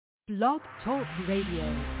Blog Talk Radio.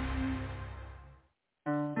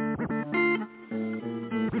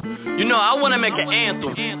 You know, I want to make an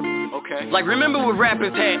anthem. Okay. Like, remember when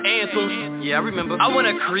rappers had anthems? Yeah, I remember. I want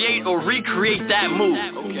to create or recreate that move.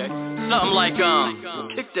 Okay. Something like,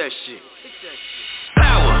 kick that shit.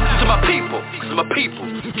 Power to my people, cause my people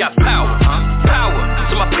got power. Power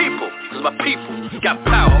to my people, cause my people got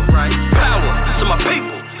power. Right. Power to my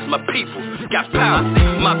people, cause my people got power.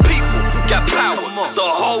 My people got power. The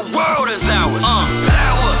whole world is ours.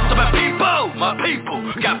 Power to my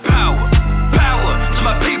people got power. Power to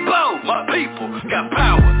my people got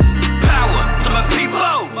power. Power to my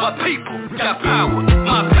people got power.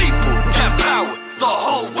 My people got power. The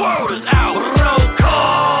whole world is ours. Roll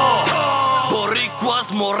call.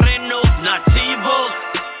 Boricuas, morenos, nativos,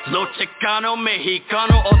 los Chicano,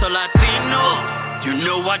 Mexicano, or the Latinos. You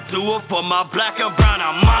know I do it for my black and brown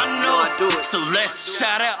hermanos. So let's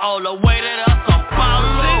shout it all the way to the Sao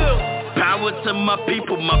Paulo. Power to my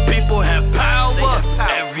people have power.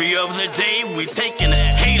 Every other day we taking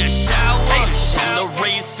a hater shower. From the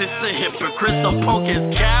racist, the hypocrites, the punk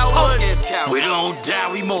is cowards. We don't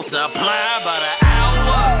die, we multiply by the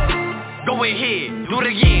hour. Go ahead, do it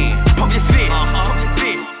again, pump your fist,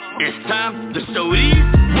 It's time to show these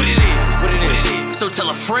what it is. So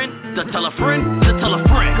tell a friend, to tell a friend, to tell a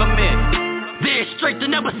friend. Come in. They're straight to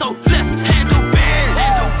never, so let's handle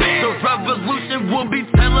bad. The revolution will be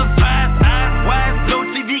televised. Eyes wide, no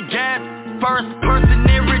TV gas. First person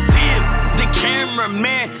narrative. The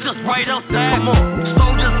cameraman just right outside. Come on.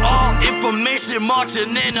 Soldiers, all information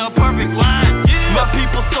marching in a perfect line. My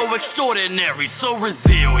people so extraordinary, so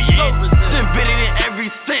resilient. Embedded in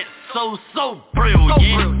every sense. So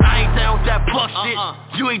brilliant. I ain't down with that buck shit.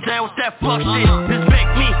 You ain't down with that fuck shit. Respect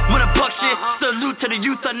me when I buck shit. Salute to the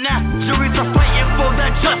youth of now. Juries are fighting for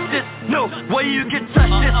that justice. No way you can touch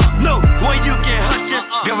this. No way you can hush this.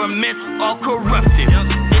 Governments all corrupted.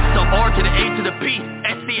 It's the R to the A to the P.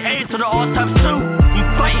 SCA to the all times 2. I'm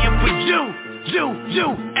fighting for you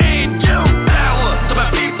and you. Power to my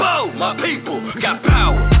people got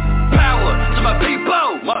power. Power to my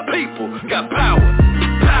people got power.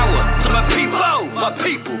 Power to my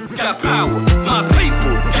people got power. My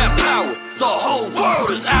people got power. The whole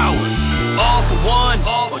world is ours. All for one,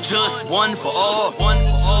 or just one for all.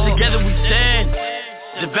 Together we stand,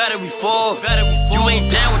 divided we fall. You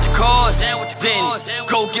ain't down with the cause, then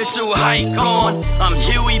go get your hike on. I'm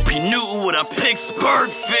Huey P. Newton with a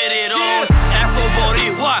Pittsburgh fitted on. Afro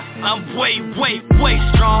Boricua, I'm way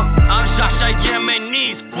strong. I'm Shasha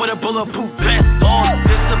Yemenis with a bulletproof vest on.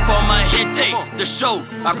 This is for my hit day, the show,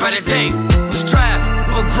 our better day. Strive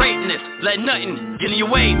for greatness, let nothing get in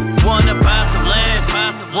your way. Wanna buy some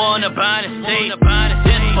land, wanna buy an estate. This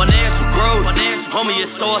financial growth, homie,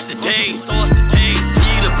 it's source today.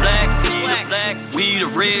 We the black, we the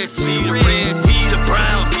red, we the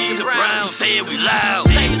brown, say it we loud.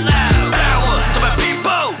 Power to my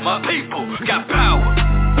people got power.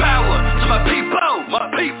 Power to my people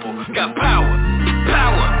got power.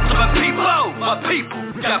 Power to my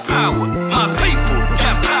people got power. My people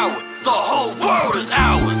got power. The whole world is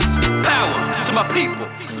ours. Power to my people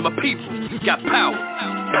got power.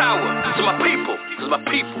 Power to my people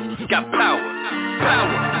got power.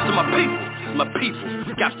 Power to my people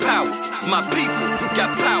got power. My people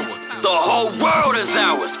got power. The whole world is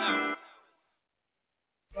ours.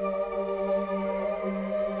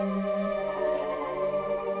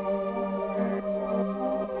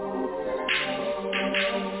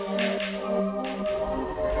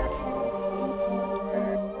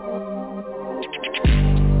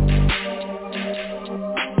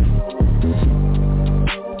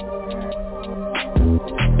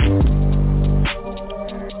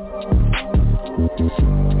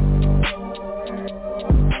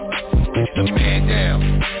 The man down,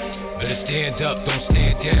 better stand up, don't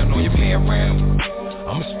stand down on your man round.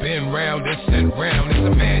 I'ma spin round and spin round, it's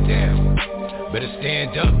a man down. Better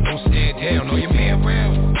stand up, don't stand down on your man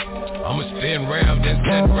round. I'ma spin round and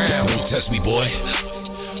spin round. Don't test me, boy.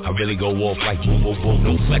 I really go off like boom, boom, boom,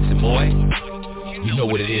 no flexing, boy. You know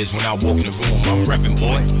what it is when I walk in the room, I'm reppin',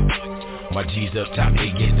 boy. My G's up top,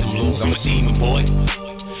 they get them loons, I'm a demon, boy.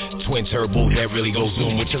 Twin turbo, that really goes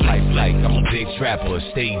on with your life like I'm a big trapper,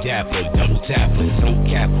 stay dapper, double tapper, no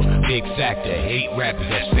capper, big factor, hate rappers,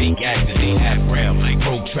 that's fake actors, they half round like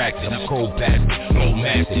protractor, I'm cold bastard, no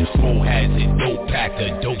master, full hazard, dope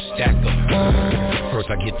packer, dope stacker. First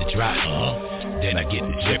I get the drop, then I get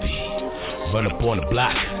the drippy, run up on the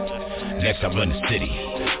block, next I run the city,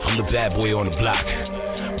 I'm the bad boy on the block,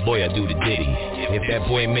 boy I do the ditty, if that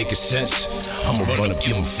boy ain't making sense, I'ma run up,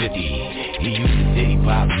 give him 50. He used to diddy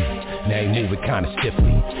bop me, now he moving kinda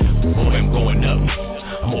stiffly. Boy, I'm going up,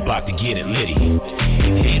 I'm about to get it litty.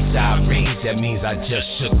 Inside rings, that means I just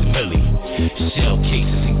shook the millie. Shell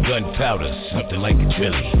cases and gunpowder, something like a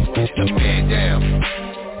drilly. Now man down,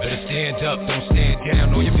 better stand up, don't stand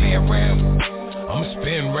down. Know your man round. I'ma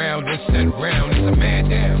spin round and set round, it's a man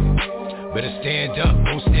down. Better stand up,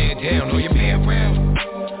 don't stand down. Know your man round.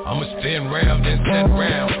 I'ma spin round and set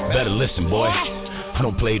round. Better listen, boy. I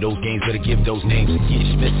don't play those games, better give those names and get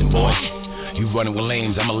you missing, boy. You running with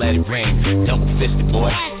lames, I'ma let it rain. Double fisted,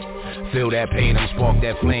 boy. Feel that pain, I'ma spark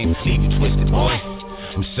that flame. Leave you twisted, boy.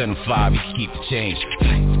 I'm 7'5", you can keep the change.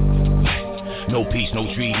 No peace, no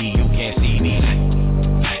treaty, you can't see me.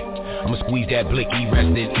 I'ma squeeze that blicky,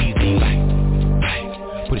 rest it easy.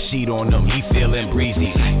 Put a sheet on them, he feeling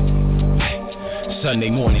breezy.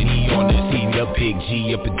 Sunday morning, he on the TV, a big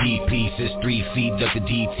G up a DP, says 3 feet up the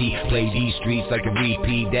DT, play these streets like a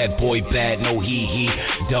repeat, that boy bad, no he,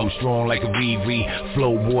 dumb strong like a Riri,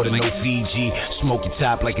 flow water, no Fiji, smoke your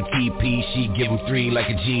top like a TP, she give him 3 like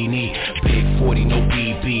a genie, big 40, no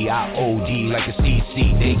BB, I OD like a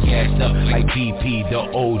CC, they gassed up like BP, the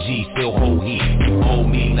OG still hold heat, you owe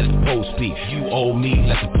me, let the post speak, you owe me,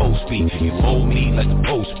 let the post speak, you owe me, let the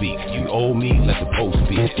post speak, you owe me, let the post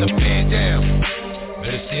speak, the man down.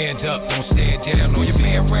 Better stand up, don't stand down, know your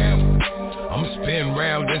man round. I'ma spin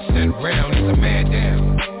round and set round, it's a man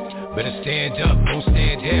down. Better stand up, don't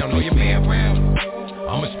stand down, know your man round.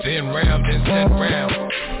 I'ma spin round and set round.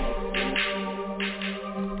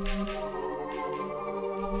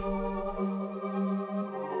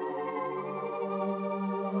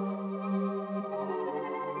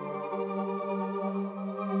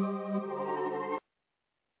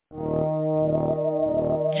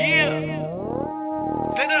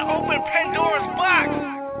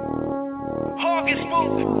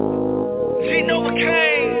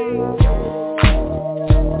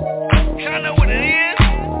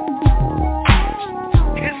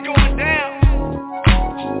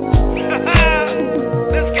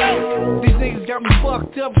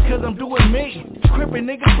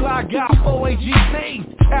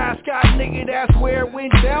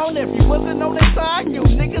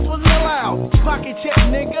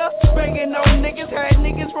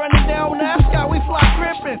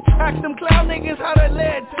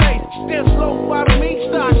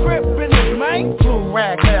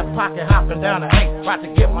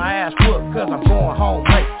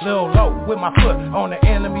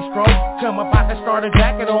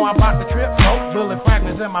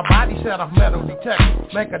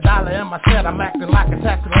 Make a dollar in my set, I'm acting like a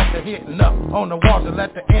taxi after hitting up on the walls to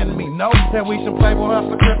let the enemy know that we some playboy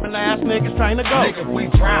hustler, crippin' ass niggas trying to go. Nigga, we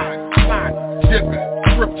ride, slide, dippin',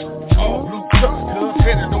 trippin', all blue trucks, cuz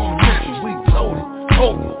headed on the mission. We loaded,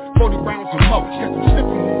 holdin', 40 rounds of smoke, get some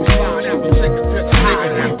sippin' when we slide out and take it to the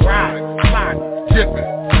high. Nigga, we ride, slide, dippin',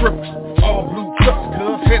 trippin', all blue trucks,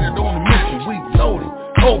 cuz headed on the mission. We loaded,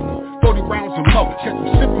 holdin', 40 rounds of smoke, get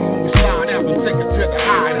some sippin' when we slide out and take it to the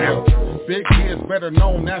high now. Big heads better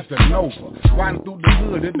known as the Nova, riding through the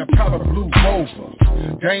hood in the powder blue Rover.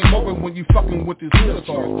 Game over when you fucking with this hood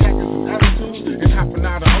stars, tactics and attitudes, and hopping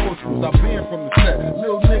out of old schools. I've been from the set,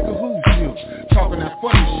 little nigga who's you, talking that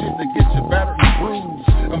funny shit that gets you battered and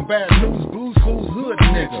bruised. I'm bad news, blues, fools, hood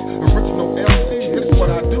nigga, original LC, it's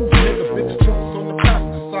what I do, nigga. Big strips on the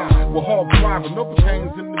passenger side, with hog driving, no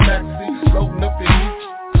chains in the backseat, loading up the heat.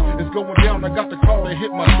 It's going down, I got the call to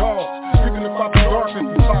hit my dogs, picking up out the darkness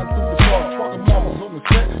and sliding through the car. Fucking mamas on the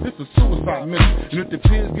set, it's a suicide mission. And if the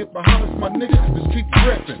pigs get behind us, my niggas just keep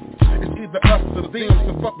tripping. It's either us or them,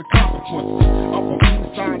 so fuck the consequences. I'm from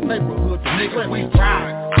east side neighborhood, nigga, we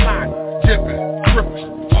ride, slide, dipping, tripping,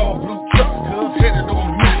 all blue trucks, cuz headed on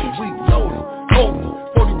the mission. We loaded, holding,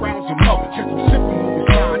 40 rounds of smoke, catch them sipping when we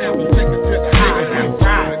slide out and take it to the high. We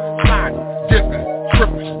ride, slide, dipping,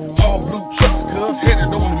 tripping, all blue trucks, cuz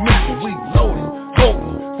headed on the mission. We loaded,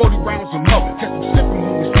 holding, 40 rounds of smoke, catch them sipping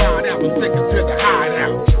when we slide out and take it to the high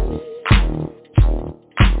now.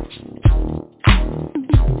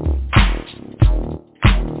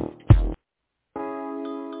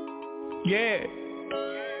 Yeah,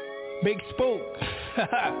 Big Spook.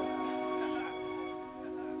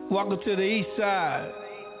 Welcome to the east side.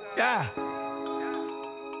 Yeah.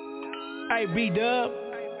 Hey, B-Dub,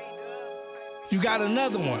 you got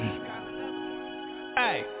another one.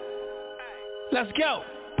 Hey, let's go.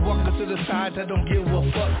 Welcome to the side that don't give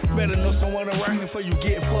a fuck. Better know someone around you before you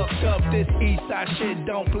get fucked up. This east side shit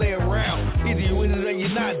don't play around. Either you in it or you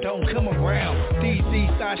not, don't come around. These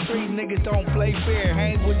east side street niggas don't play fair.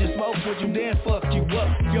 Hang with you, smoke with you, then fuck you up.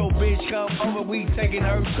 Yo bitch come over, we taking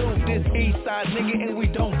her too. This east side nigga and we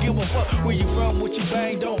don't give a fuck. Where you from, what you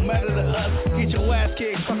bang, don't matter to us. Get your ass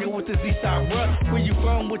kicked fucking with this east side bruh. Where you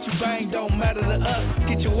from, what you bang, don't matter to us.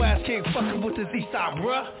 Get your ass kicked fucking with this east side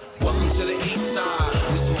bruh. Welcome to the east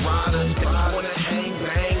side, with some riders. If you wanna hang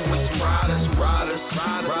bang with some riders, riders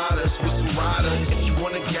with some riders. If you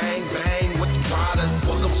wanna gang bang with some riders,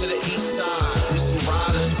 welcome to the east side, with some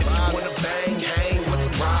riders. If you wanna bang, hang with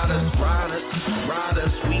some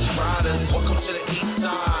riders, sweet riders. Welcome to the east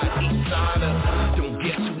sider. Don't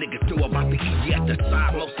guess you niggas know about the ES. The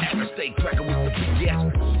side most actors stay cracking with the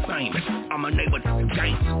BS. Famous, I'm a neighbor to the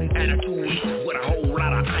gangster. Attitude is with a whole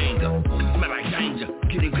lot of anger. Smell like danger.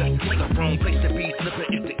 Getting good, like a wrong place to be.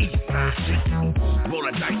 Slipping into east side shit. Roll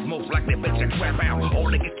a dice, most likely bitch and crap out.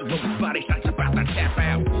 All they get to roll body shots about to tap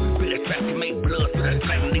out. Bit of traffic make blood to the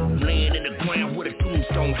flame. Leave laying in the ground with a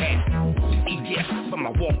tombstone hat. ES, from my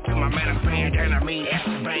walk to my man, band, and I mean ass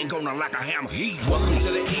bang on her like a hammer. Welcome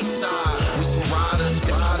to the east side, with some riders. If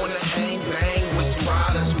you wanna hang bang with some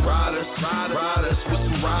riders with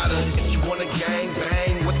some riders. If you wanna gang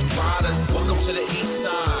bang with some riders, welcome to the east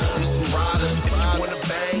side, with some riders. If you wanna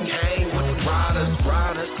bang, hang with some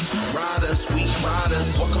riders, sweet riders.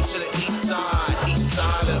 Welcome to the east side.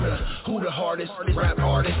 Who the hardest? Rap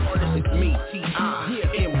artist. It's me,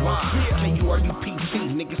 T.I.N.Y. K-U-R-U-P-T.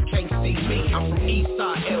 Niggas can't see me. I'm from east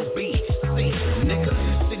side, LBC. Nigga,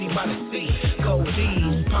 city by the sea. Gold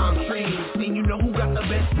D's, palm trees. Then you know who got the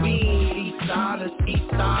best weed. East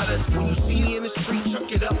siders. When you see me in the street,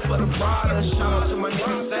 chuck it up for the riders. Shout out to my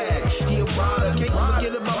nigga Sag. He a rider. Can't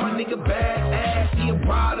forget about my nigga Bad Ass. He a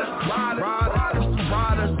rider. With some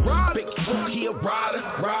riders. Big Foot, he a rider.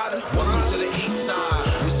 Welcome to the east side,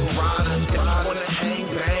 with some riders. If you wanna hang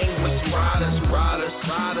bang with some riders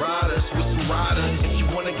with some riders. If you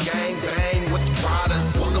wanna gang bang with some riders,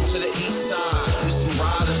 welcome to the east side, with some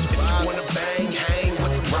riders. If you wanna bang, hang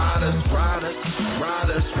with some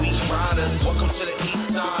riders, sweet riders. Welcome to the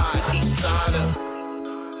east sider.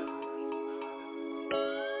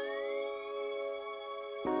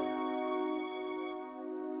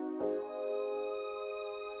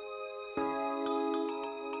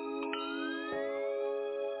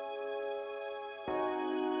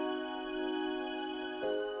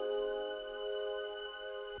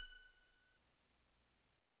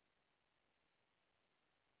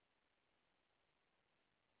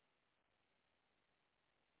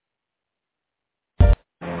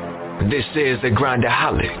 This is the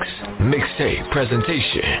Grindaholics mixtape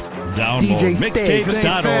presentation. Download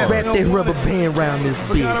mixtapes.org. Wrap that rubber band around this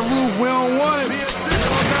bitch. We got a roof, we don't want it.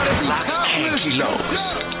 Locks and kilos.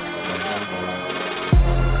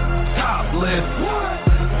 Topless.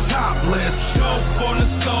 Dope on the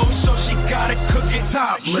stove, so she gotta cook it.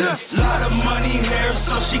 Topless. Lot of money here,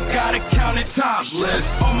 so she gotta count it. Topless.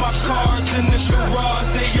 All my cars in the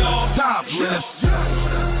garage, they all topless.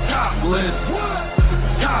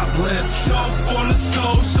 Dope on the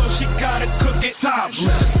stove, so she gotta cook it.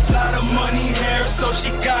 Topless. Lot of money here, so she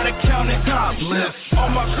gotta count it. Topless. All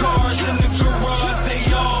my cars in the garage,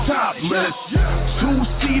 they all topless.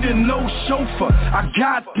 Two-seater, no chauffeur, I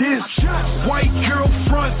got this. White girl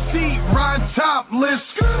front seat, ride topless.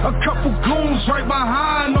 A couple goons right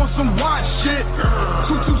behind on some watch shit.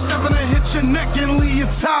 227 to hit your neck and leave you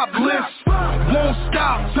topless. Won't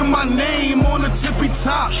stop till my name on the tippy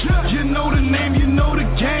top. You know the name, you know the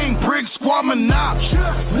gang. Brick Squad Monop.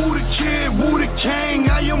 Woo the kid, woo the king,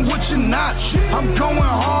 I am what you're not. I'm going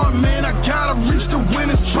hard, man, I gotta reach the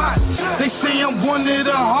winning spot. They say I'm one of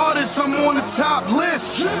the hardest, I'm on the top list.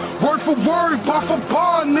 Word for word, bar for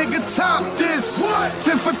bar, nigga, top this.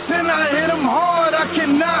 10 for 10, I hit him hard, I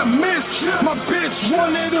cannot miss. My bitch,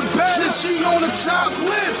 one of the baddest, she on the top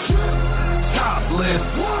list. Topless.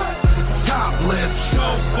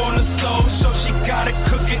 Dope on the stove, so she gotta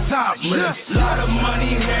cook it. Topless. Lot of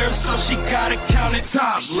money here, so she gotta count it.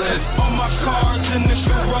 Topless. All my cars in the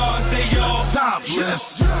garage, they all topless.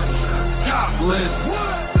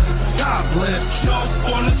 Dope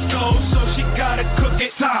on the stove, so she gotta cook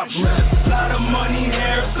it. Topless. Lot of money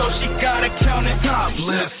here, so she gotta count it.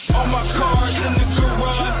 Topless. All my cars in the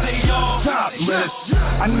garage, they all topless.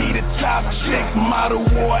 I need a top chick, model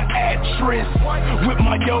or actress, with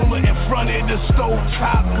my Yola in front of the stove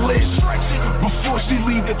topless. Before she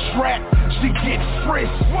leave the trap, she get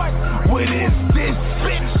frisked. What is this?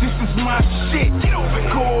 This is my shit.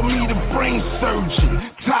 Call me the brain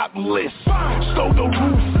surgeon, topless. Stole the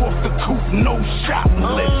roof off the coupe, no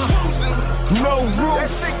shoplift. No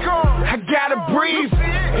roof, I gotta breathe.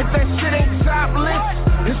 If that shit ain't topless,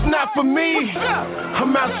 it's not for me.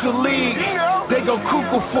 I'm out the league, they go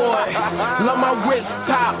cuckoo for it. Love my wrist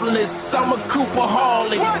topless, I'm a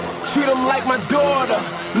Cooperaholic. Treat them like my daughter,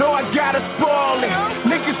 no I gotta spoil it.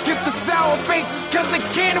 Niggas get the sour face cause they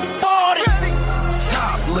can't afford it.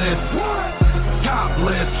 Topless,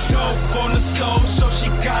 topless. Dope on the stove so she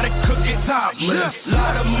gotta cook it. Topless.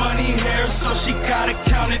 Lot of money here so she gotta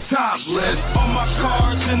count it. Topless. All my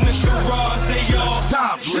cars in the garage, they all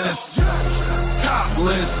topless.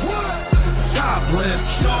 Topless, topless.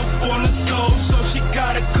 Dope on the stove so she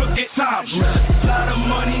gotta cook it. Topless. Lot of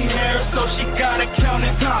money here so she gotta count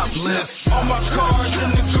it. Topless. All my cars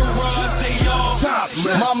in the garage, they all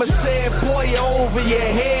topless. Mama said, boy, you're over your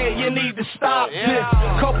head, you need to stop this.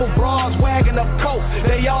 Couple bras wagging up coke,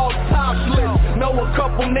 they all topless. Know a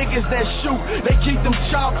couple niggas that shoot, they keep them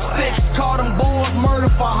chopsticks. Call them boys murder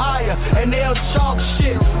for hire, and they'll chalk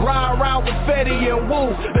shit. Ride around with Fetty and Woo,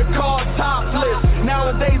 the car topless.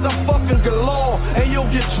 Nowadays I'm fucking galore, and you'll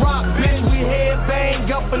get dropped, bitch. We head bang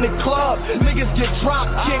up in the club, niggas get drop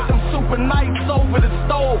kicked. I'm super nice over the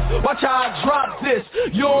stove, watch how I drop this.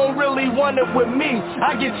 You don't really want it with me,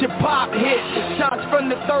 I get your pop hit. Shots from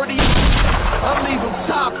the 30, I'm leaving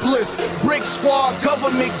topless. Brick squad,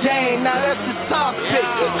 government gang, now that's the topic.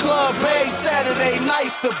 Club A, Saturday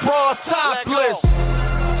night, the broad topless.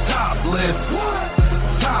 Topless,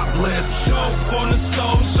 topless. Dope on the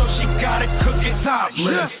stove, so she gotta cook it.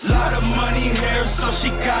 Topless. Lot of money here, so she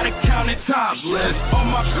gotta count it. Topless. All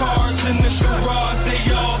my cars in the garage, they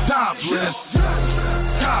all topless.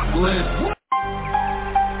 Topless.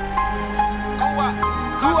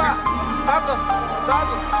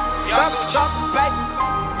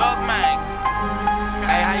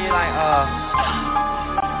 Hey, how you like,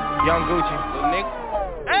 Young Gucci? Little nigga.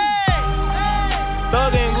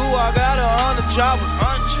 Thug and Goo, I got her on the chopper.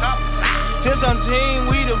 Since I'm team,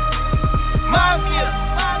 we the mafia.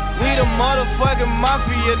 We the motherfucking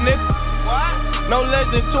mafia, nigga. No less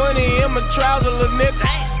than 20 in my trouser, little nigga.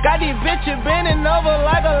 Got these bitches bending over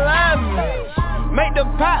like a lineman. Make the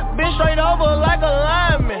pop bitch straight over like a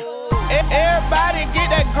lineman. Everybody get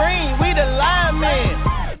that green, we the linemen.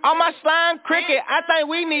 On my slime cricket, I think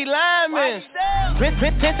we need linemen.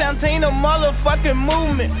 1017 the motherfucking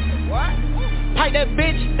movement. Pipe that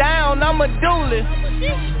bitch down, I'm a duelist.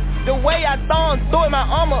 The way I throw it, my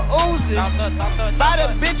armor oozes. Buy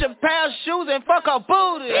the bitch a pair of shoes and fuck her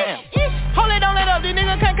booty. Hold it, don't let up, these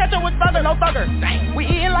niggas can't catch up with thugger, no thugger. We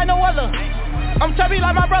eating like no other. I'm chubby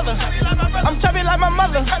like my brother. I'm chubby like my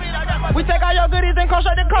mother. We take all your goodies and cross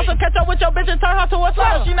the coast. Catch up with your bitch and turn her to a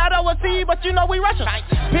slut. She not overseas, but you know we Russian.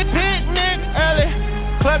 Picnic early,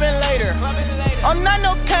 clubbing later. I'm not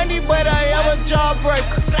no candy, but I am a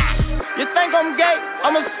jawbreaker. You think I'm gay?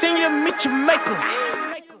 I'ma send you meet your maker.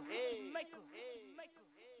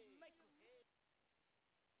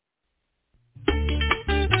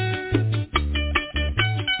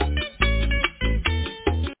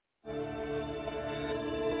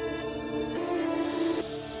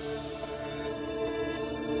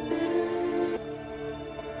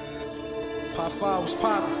 Pop 5 was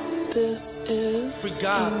poppin'. This is Free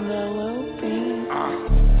God. MLB.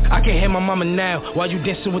 I can hear my mama now while you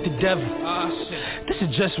dancing with the devil. This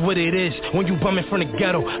is just what it is when you bumming from the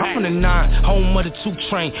ghetto. I'm from the 9, home of the 2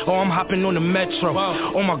 train, or I'm hopping on the metro.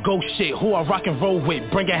 On my go shit, who I rock and roll with,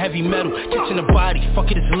 bringing heavy metal, catching the body,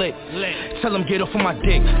 fuck it, it's lit. Tell him get off of my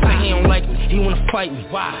dick, say he don't like me, he wanna fight me.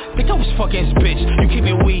 Think I was fucking his bitch, you keep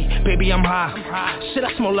it weed, baby I'm high. Shit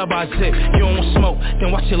I smell up by zip, you don't want smoke,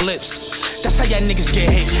 then watch your lips. That's how y'all niggas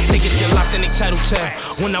get hit, niggas get locked in they title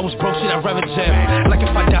tab. When I was broke shit I'd rather jail, like if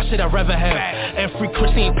I die shit I'd rather have. And free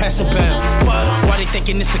Chrissy ain't passing bail. Why they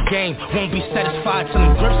thinking it's a game, won't be satisfied till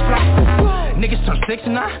them grips fly. Niggas turn 6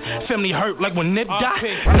 and 9, family hurt like when Nip died.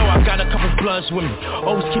 Know I got a couple bloods with me,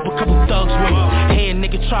 always keep a couple thugs with me. Hey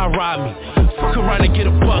nigga try to rob me, fuck around and get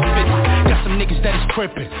a buck 50. Got some niggas that is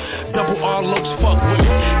crippin', double R lopes fuck with me.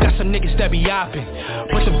 Got some niggas that be yapping,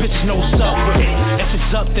 but the bitches know what's up with me. If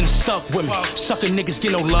it's up then it's stuck with me. Sucker niggas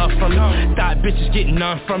get no love from me, thought bitches get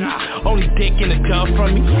none from me. Only dick in the dub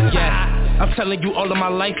from me, yeah. I'm telling you, all of my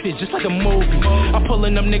life is just like a movie. I'm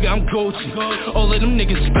pulling up, nigga, I'm Gucci. All of them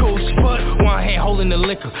niggas is Gucci. One hand holding the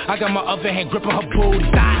liquor, I got my other hand gripping her booty.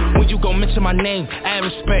 When you gon' mention my name, add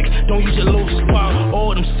respect, don't use your loose.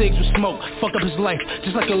 All them cigs with smoke, fuck up his life,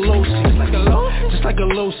 just like a Lucy. Just like a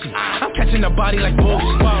Lucy. I'm catching the body like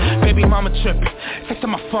Boosie. Baby mama trippin', text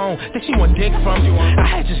on my phone, that she want dick from me. I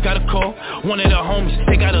had just got a call, one of the homies,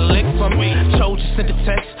 they got a lick from me. Cho just sent a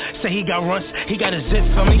text, say he got runs, he got a zip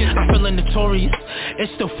for me. I'm feeling notorious,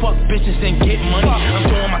 it's still fuck bitches and get money. I'm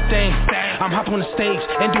doing my thing, I'm hop on the stage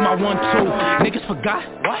and do my 1-2. Niggas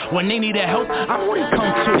forgot, when they needed help, I'm where they come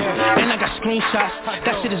to. And I got screenshots,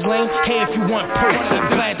 that shit is lame, hey if you want proof.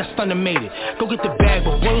 Glad that Stunner made it, go get the bag,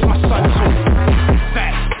 but where's my son too?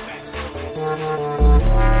 Fact.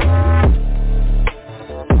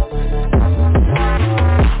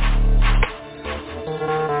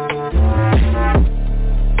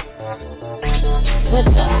 What's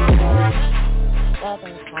up?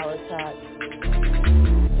 Welcome to Powertalk.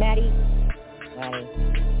 Maddie.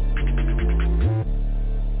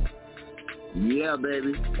 Yeah,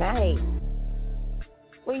 baby. Hey.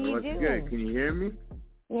 What are you doing? Good? Can you hear me?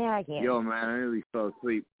 Yeah, I can. Yo, man, I nearly fell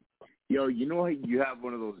asleep. Yo, you know how you have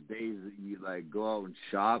one of those days that you, like, go out and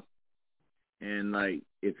shop and, like,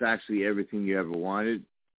 it's actually everything you ever wanted?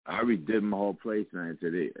 I already did my whole place, man,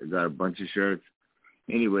 today. I got a bunch of shirts.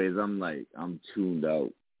 Anyways, I'm tuned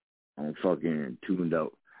out. I'm fucking tuned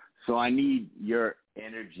out. So I need your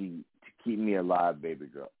energy to keep me alive, baby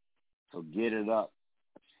girl. So get it up.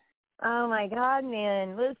 Oh, my God,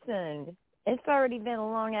 man. Listen, it's already been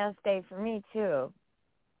a long-ass day for me, too.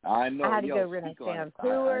 I know. I had to go run a damn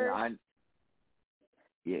tour. I had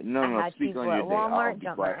speak people on your at day. Walmart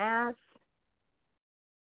jump my ass.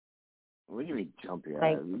 What do you mean jump your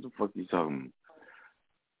like, ass? What the fuck are you talking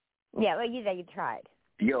about? Yeah, well, you tried.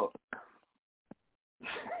 Yo.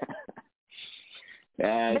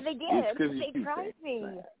 But they did. They tried me. You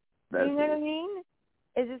know what I mean?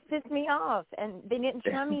 It just pissed me off. And they didn't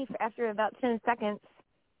show me after about 10 seconds.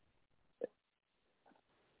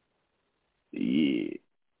 Yeah.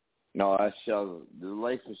 No, that's shellz. The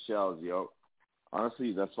life of shellz, yo.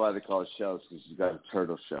 Honestly, that's why they call it shellz, because she's got a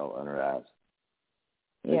turtle shell on her ass.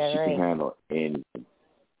 And yeah, she right. can handle anything.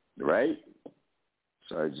 Right?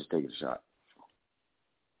 So I just take a shot.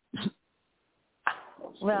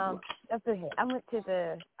 Well, that's okay. I went to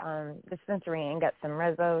the dispensary and got some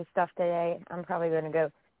Rezo stuff today. I'm probably going to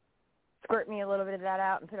go squirt me a little bit of that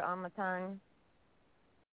out and put it on my tongue.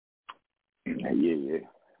 Yeah.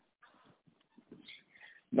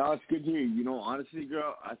 No, it's good to hear. You know, honestly,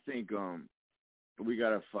 girl, I think we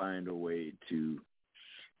got to find a way to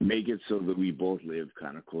make it so that we both live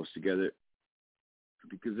kind of close together.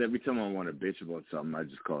 Because every time I want to bitch about something, I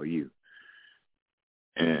just call you.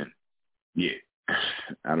 And, yeah,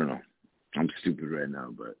 I don't know. I'm stupid right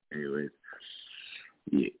now, but anyways,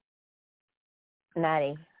 yeah.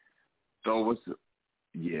 Maddie. So what's up?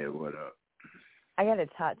 Yeah, what up? I got to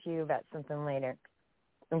talk to you about something later.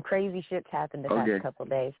 Some crazy shit's happened the past couple of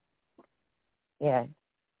days. Yeah.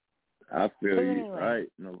 I feel but you. Anyway, all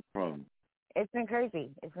right, no problem. It's been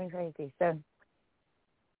crazy. So,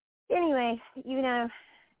 anyway, you know,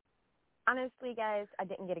 honestly, guys, I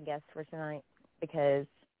didn't get a guest for tonight because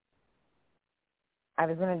I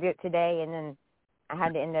was going to do it today, and then I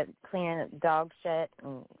had to end up cleaning up dog shit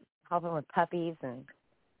and helping with puppies and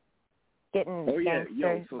getting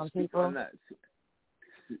gangster so on speak people. on that.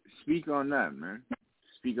 Speak on that, man.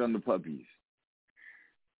 Speak on the puppies.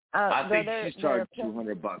 I think she's charged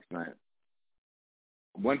 $200, man.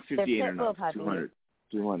 $150 ain't enough.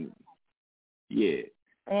 200. Yeah.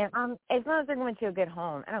 And as long as they're going to a good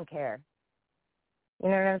home, I don't care. You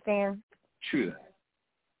know what I'm saying? True that.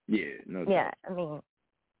 Yeah, no. Yeah, I mean,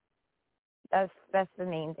 that's the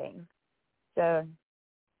main thing. So,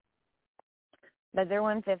 but they're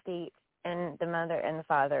 $150, and the mother and the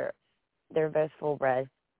father, they're both full bred.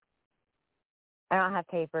 I don't have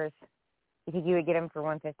papers. You think you would get them for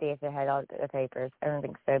 $150 if they had all the papers? I don't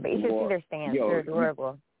think so. But you should see their stance. They're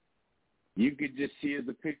adorable. You could just see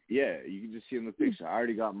the pic. Yeah, you can just see in the picture. I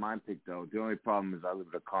already got mine picked out. The only problem is I live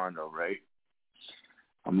in a condo, right?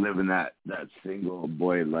 I'm living that single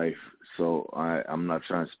boy life, so I'm not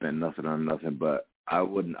trying to spend nothing on nothing. But I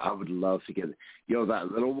would love to get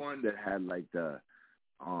that little one that had like the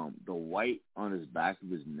white on his back of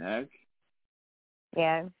his neck.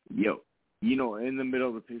 Yeah. You know, in the middle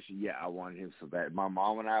of the picture, yeah, I wanted him so bad. My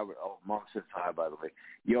mom and I Mom says hi, by the way.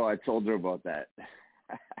 I told her about that.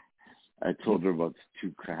 I told her about the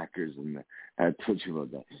 2 crackers, and I told you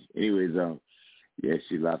about that. Anyways, yeah,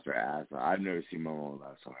 she laughed her ass off. I've never seen my mom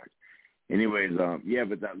laugh so hard. Anyways, yeah,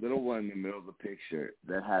 but that little one in the middle of the picture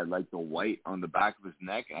that had like the white on the back of his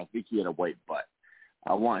neck, I think he had a white butt.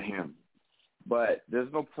 I want him. But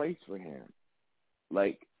there's no place for him.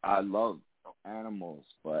 Like, I love animals,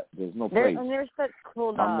 but there's no place. And they're such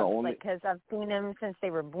cool dogs, because I've seen them since they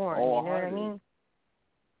were born, you know what I mean?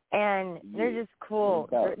 And they're just cool.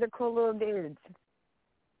 They're cool little dudes.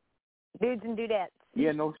 Dudes and dudettes.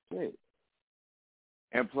 Yeah, no shit.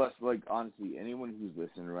 And plus, like, honestly, anyone who's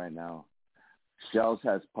listening right now, shellz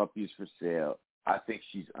has puppies for sale. I think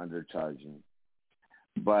she's undercharging.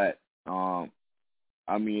 But,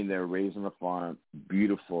 I mean, they're raised on a farm,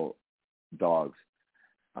 beautiful dogs.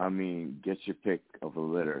 I mean, get your pick of a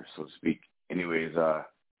litter, so to speak. Anyways,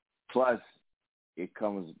 plus, it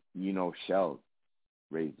comes, shellz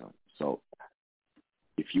raised them. So,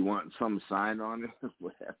 if you want some sign on it,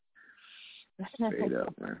 whatever. Straight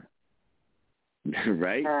up, man.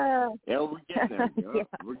 Right? Yeah, we're getting there. Yeah.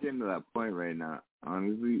 We're getting to that point right now,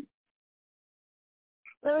 honestly.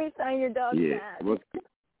 Let me sign your dog's hat.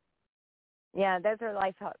 Yeah, those are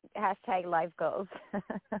life goals.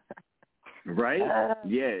 Right?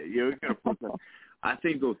 Yeah, we're gonna put that. I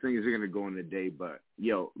think those things are gonna go in the day, but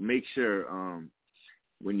make sure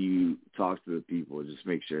when you talk to the people, just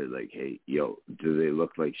make sure like, hey, do they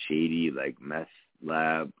look like shady, like meth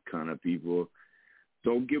lab kind of people?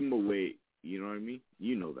 Don't give them away. You know what I mean?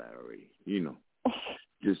 You know that already.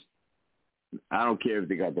 Just, I don't care if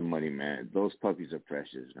they got the money, man. Those puppies are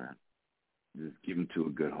precious, man. Just give them to a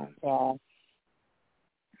good home. Yeah.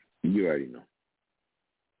 You already know.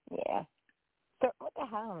 Yeah. So what the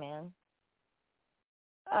hell, man?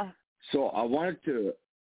 So I wanted to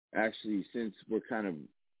actually, since we're kind of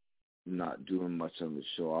not doing much on the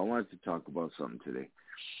show, I wanted to talk about something today.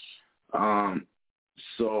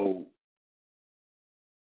 So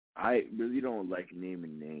I really don't like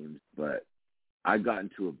naming names, but I got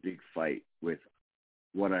into a big fight with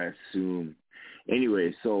what I assume.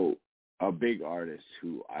 Anyway, so a big artist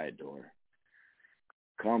who I adore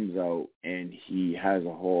comes out and he has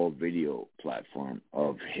a whole video platform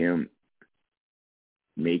of him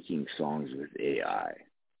making songs with AI.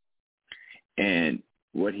 And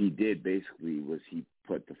what he did basically was he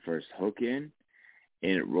put the first hook in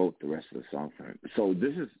and it wrote the rest of the song for him. So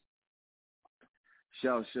this is,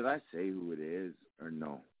 shellz, should I say who it is or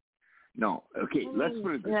no? No. Okay, let's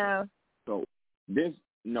put it this way. So this,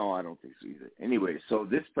 no, I don't think so either. Anyway, so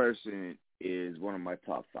this person is one of my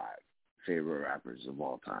top 5 favorite rappers of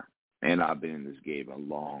all time. And I've been in this game a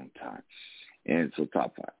long time. And so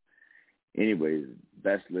top 5. Anyways,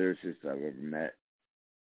 best lyricist I've ever met.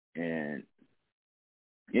 And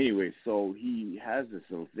anyway, so he has this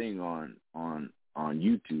little thing on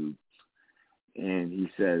YouTube, and he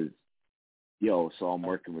says, so I'm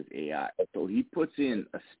working with AI. So he puts in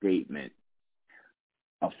a statement,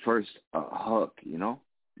 a hook,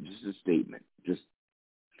 just a statement,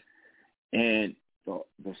 and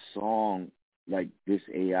the song, like this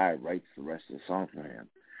AI writes the rest of the song for him.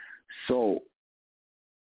 So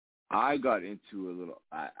I got into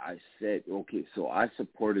I said, okay, so I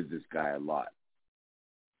supported this guy a lot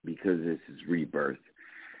because it's his rebirth,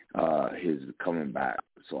 his coming back.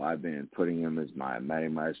 So I've been putting him as my Matty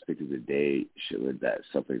Myers pick of the day, shit like that,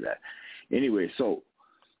 stuff like that. Anyway, so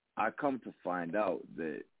I come to find out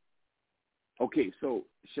that, okay, so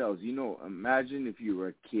shellz, imagine if you were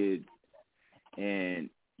a kid and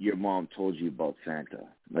your mom told you about Santa,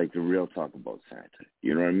 like the real talk about Santa.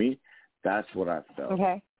 You know what I mean? That's what I felt.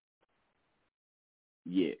 Okay.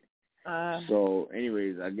 Yeah. So,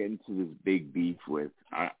 anyways, I get into this big beef with,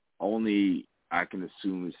 I can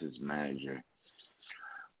assume it's his manager.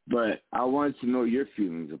 But I wanted to know your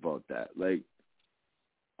feelings about that. Like,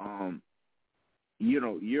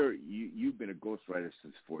 you've been a ghostwriter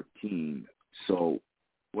since 14. So,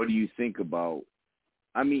 what do you think about?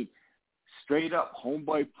 I mean, straight up,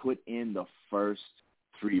 Homeboy put in the first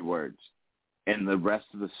 3 words, and the rest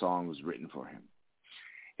of the song was written for him.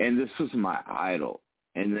 And this was my idol.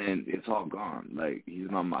 And then it's all gone. Like, he's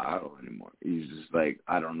not my idol anymore. He's just like,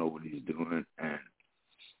 I don't know what he's doing. And,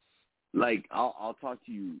 like, I'll talk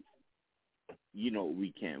to you.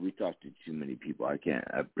 We talk to too many people. I can't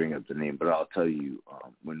bring up the name, but I'll tell you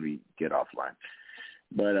when we get offline.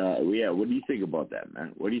 But, yeah, what do you think about that,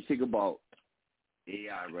 man? What do you think about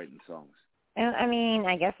AI writing songs? I mean,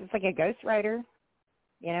 I guess it's like a ghostwriter,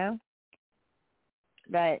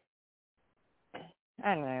 But,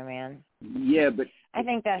 I don't know, man. Yeah, but I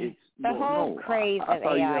think that the whole craze of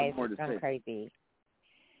AI is gone crazy.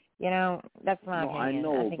 That's my opinion. I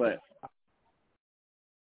know, but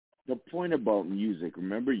the point about music,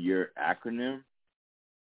 remember your acronym?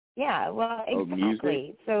 Yeah, well,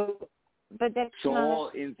 exactly. So But that's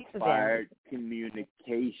soul-inspired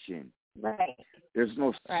communication. Right. There's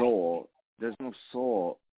no soul. There's no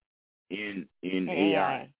soul in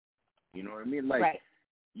AI. You know what I mean? Like,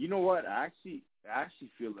 you know what? I actually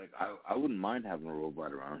feel like I wouldn't mind having a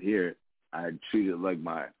robot around here. I'd treat it like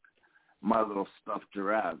my little stuffed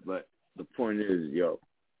giraffe. But the point is,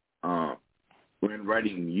 when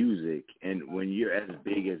writing music and when you're as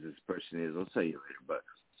big as this person is, I'll tell you later, but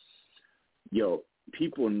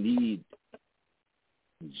people need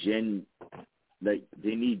they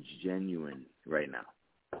need genuine right now.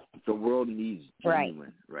 The world needs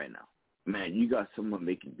genuine right now. Man, you got someone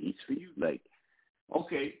making beats for you? Like,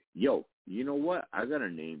 okay, you know what? I got a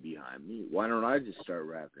name behind me. Why don't I just start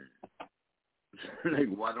rapping? Like,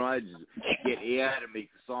 why don't I just get AI to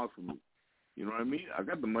make the song for me? You know what I mean? I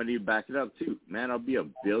got the money to back it up, too. Man, I'll be a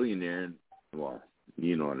billionaire. Well,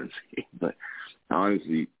 you know what I'm saying. But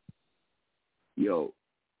honestly, yeah,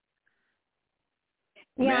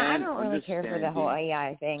 I don't really care for the whole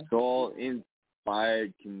AI thing.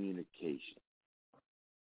 Soul-inspired communication.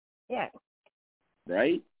 Yeah.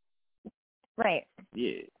 Right? Right.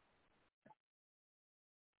 Yeah.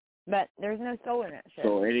 But there's no soul in that shit.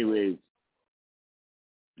 So anyways,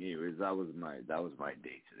 that was my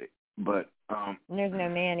day today. But there's no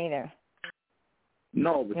man either.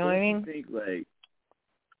 No, but you know what I mean? You think, like,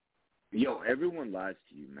 everyone lies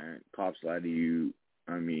to you, man. Cops lie to you.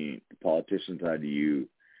 I mean, politicians lie to you.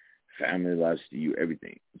 Family lies to you.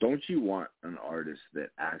 Everything. Don't you want an artist that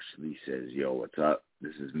actually says, "Yo, what's up?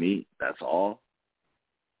 This is me. That's all."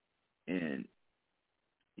 And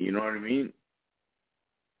you know what I mean?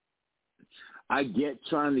 I get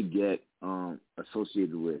trying to get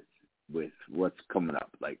associated with what's coming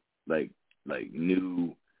up, like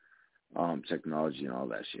new technology and all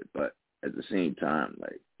that shit. But at the same time,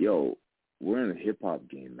 like, we're in the hip hop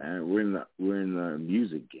game, man. We're in the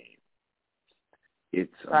music game.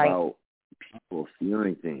 It's about people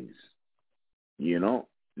feeling things.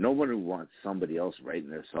 Nobody wants somebody else writing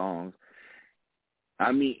their songs.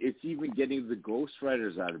 I mean, it's even getting the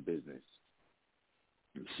ghostwriters out of business.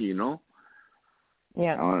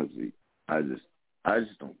 Yeah. Honestly, I just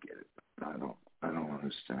don't get it. I don't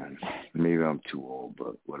understand. Maybe I'm too old,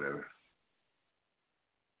 but whatever.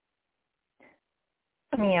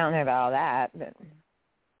 I mean, I don't know about all that, but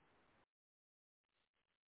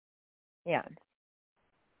yeah.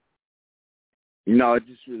 No, it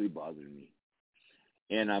just really bothered me.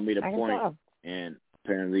 And I made a point, and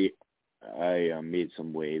apparently I made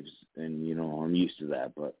some waves, and, I'm used to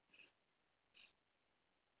that. But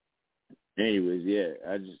anyways,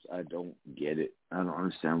 I don't get it. I don't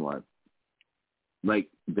understand why. Like,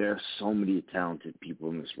 there are so many talented people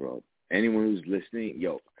in this world. Anyone who's listening,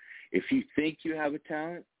 if you think you have a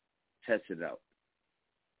talent, test it out.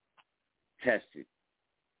 Test it.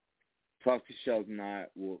 Talk to shellz and I.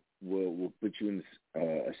 We'll put you in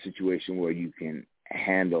a situation where you can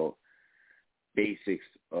handle basics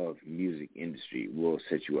of music industry. We'll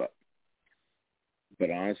set you up.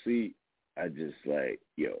 But honestly, I just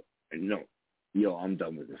I'm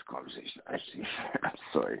done with this conversation. Actually, I'm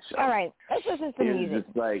sorry. All right, let's listen to music.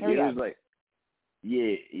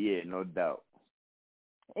 No doubt.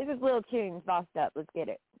 It's just little tunes bossed up. Let's get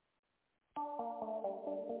it.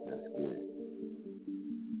 That's good.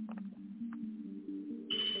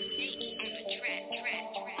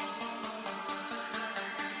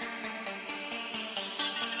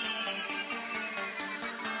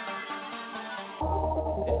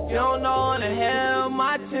 You don't know the hell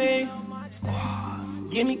my team.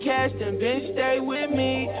 Give me cash, then bitch stay with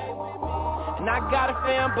me. And I got a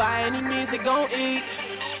fam by any means they gon' eat.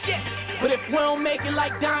 But if we don't make it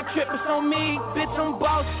like Don Trip, it's on me. Bitch, I'm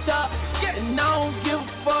bossed up, and I don't give a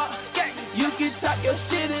fuck. You can talk your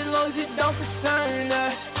shit as long as it don't concern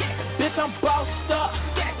us. Bitch, I'm bossed up,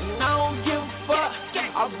 and I don't give a fuck.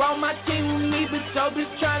 I brought my team with me, but yo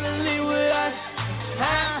bitch tryna live with us.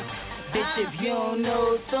 Bitch, if you don't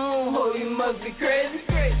know soon, ho, you must be crazy.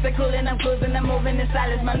 Stay cool and I'm closing, I'm moving in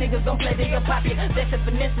silence. My niggas don't play to your pocket. That's the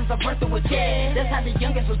finesses, I'm run through a jet. That's how the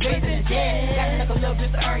youngest was raised in the jet. Gotta knuckle up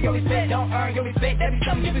just to earn your respect. Don't earn your respect, that be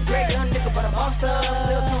something you be great. Young nigga, but I'm monster.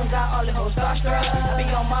 Lil' tunes got all the whole starstruck. I be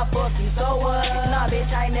on my fucking so what? Nah,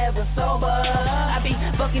 bitch, I ain't never sober. I be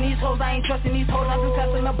fucking these hoes, I ain't trusting these hoes. I just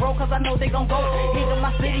cussing them bro, cause I know they gon' go. Nigga,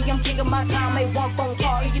 my city, I'm taking my time. Make one phone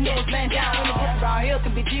call, you know it's man down. Any bitch around here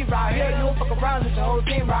could be G right here. You don't fuck around, it's the whole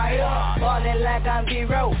team right here. Ballin' like I'm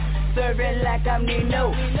D-Row, serving like I'm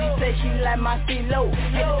Nino. She say she like my C-Lo.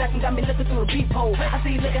 Hey, the second got me looking through a peephole. I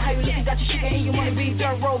see you looking how you looking, got your shit and you wanna be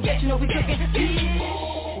dirt road. Yes, you know we cooking.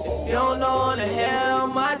 You don't know the hell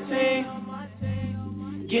my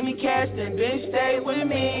team. Give me cash, then bitch stay with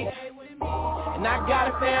me. And I got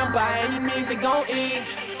a fam, by any means they gon' eat.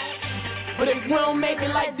 But if we don't make it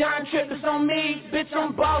like Don Trip, it's on me. Bitch,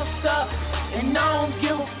 I'm bossed up, and I don't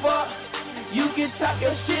give a fuck. You can talk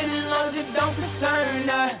your shit as long as it don't concern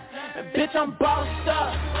us. Bitch, I'm bossed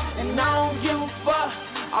up, and I don't give a fuck.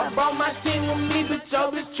 I brought my team with me, but yo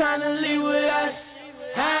bitch tryna leave with us.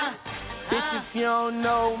 Huh? Bitch, if you don't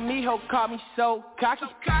know me, ho, call me so cocky.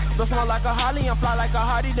 Don't smell like a Harley, I'm fly like a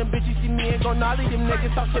Hardy. Them bitches see me and go gnarly. Them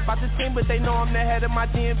niggas talk shit about the team, but they know I'm the head of my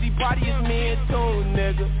DMV party. It's me and two,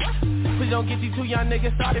 nigga. Please don't get these two young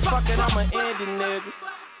niggas started fucking, I'ma end it, nigga.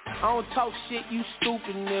 I don't talk shit, you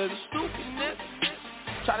stupid, nigga. Stupid, nigga.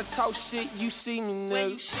 Try to talk shit, you see me,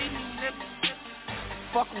 nigga.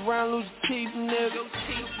 Fuck around, lose your teeth, nigga.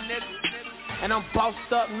 And I'm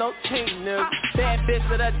bossed up, no teeth, nigga. Bad bitch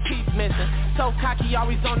with her teeth missing. So cocky,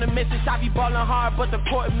 always on the mission. I be ballin' hard, but the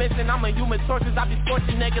court missing. I'm a human sources, I be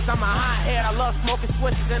scorching niggas. I'm a hot head, I love smoking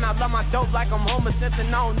switches. And I love my dope like I'm Homer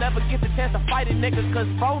Simpson. I don't never get the chance to fight a nigga, cause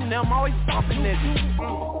both of them always stomping niggas.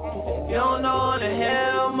 You don't know the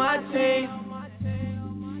hell my team.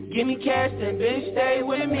 Give me cash, that bitch stay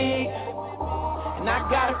with me. And I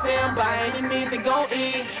got a fam, by any means they gon'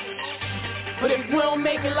 eat. But if we don't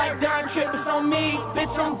make it like Don Trip, it's on me.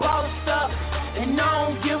 Bitch, I'm bossed up, and I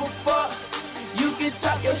don't give a fuck. You can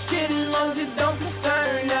talk your shit as long as it don't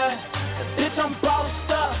concern us. Bitch, I'm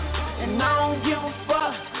bossed up, and I don't give a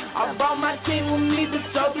fuck. I brought my team with me, but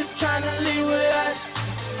so bitch tryna leave with us.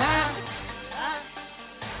 Huh?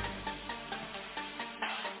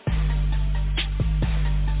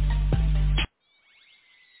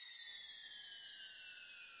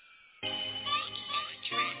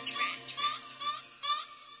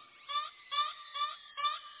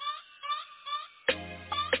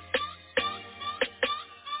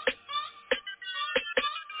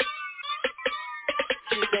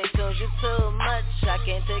 You too much, I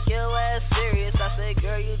can't take your ass serious. I say,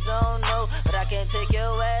 girl, you don't know, but I can't take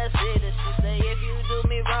your ass serious. She say, if you do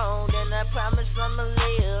me wrong, then I promise I'ma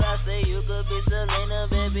leave. I say, you could be Selena,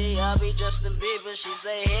 baby, I'll be Justin Bieber. She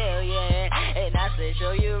say, hell yeah, and I say,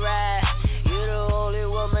 show you right. You the only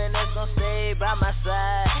woman that's gon' stay by my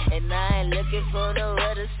side, and I ain't looking for no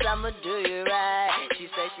others, I'ma do you right. She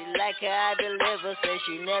say she like how I deliver, say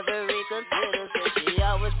she never reconsider, say she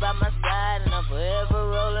always by my side, and I'm forever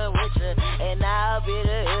rolling with you, and I'll be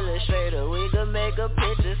the illustrator. We can make a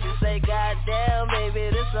picture. She say, goddamn, baby,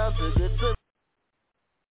 this song too good to.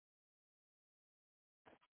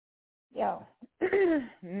 Yo,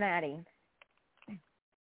 Maddie.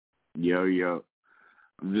 Yo.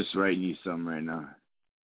 I'm just writing you something right now.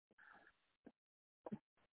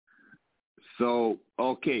 So,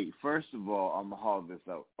 okay, first of all, I'm going to haul this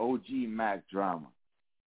out. OG Mack Drama.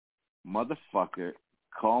 Motherfucker,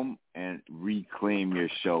 come and reclaim your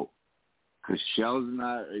show. Because shellz and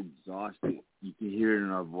I are exhausted. You can hear it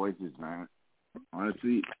in our voices, man.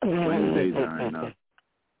 Honestly, Wednesdays are enough.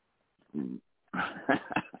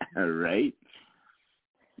 Right?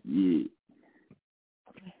 Yeah.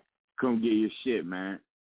 Come get your shit, man.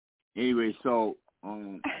 Anyway, so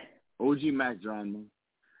OG Mack Drama,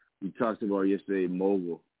 we talked about yesterday,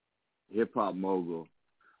 mogul, hip-hop mogul.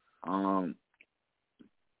 You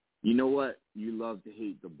know what? You love to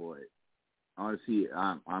hate the boy. Honestly,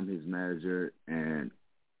 I'm his manager, and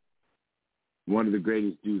one of the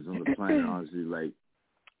greatest dudes on the planet, honestly. Like,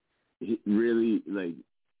 he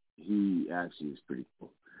actually is pretty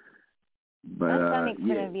cool. But, my stomach's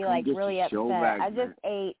going to be, like, really upset. I just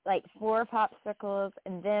ate, like, 4 popsicles,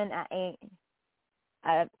 and then I ate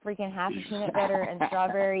a freaking half a peanut butter and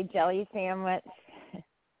strawberry jelly sandwich.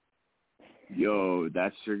 Yo,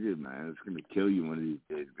 that's sugar, man. It's going to kill you one of these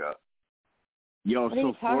days, go. Yo,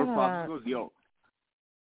 so 4 popsicles? Yo,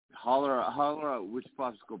 holler out which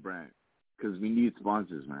popsicle brand, because we need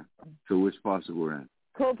sponsors, man. So which popsicle brand?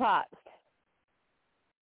 Cool Pops.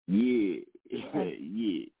 Yeah.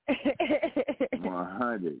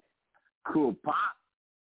 100. Cool Pop.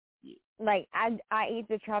 Yeah. Like, I eat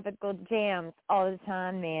the tropical jams all the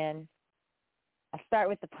time, man. I start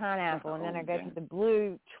with the pineapple, and then I go to the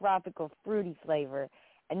blue tropical fruity flavor,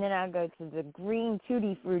 and then I go to the green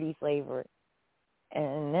tutti fruity flavor,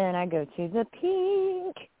 and then I go to the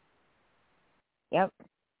pink. Yep.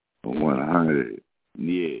 100.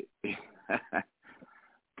 Yeah.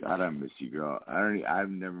 God, I miss you, girl. I've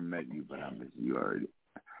never met you, but I miss you already.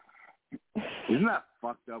 Isn't that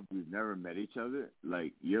fucked up? We've never met each other.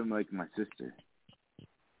 Like, you're like my sister.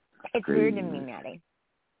 It's crazy, weird to me, Maddie.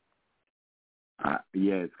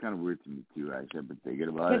 Yeah, it's kind of weird to me too. Actually, I've been thinking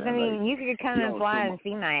about it. Because I mean, you could come and fly and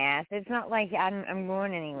see my ass. It's not like I'm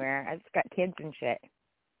going anywhere. I just got kids and shit.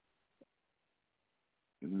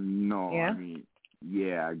 No, yeah? I mean,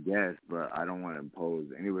 Yeah, I guess, but I don't want to impose.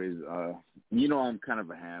 Anyways, you know I'm kind of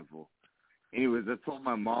a handful. Anyways, I told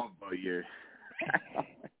my mom about your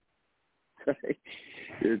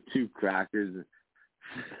two crackers.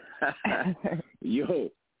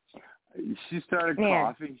 Yo, she started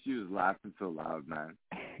coughing. She was laughing so loud, man.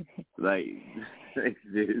 Like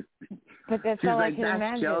this. But that's she's all like, I can that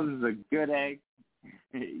imagine. shellz is a good egg.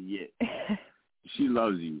 Yeah. She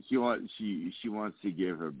loves you. She wants to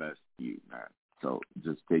give her best to you, man. So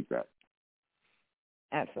just take that.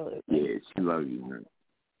 Absolutely. Yeah, she loves you, man.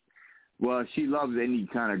 Well, she loves any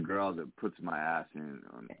kind of girl that puts my ass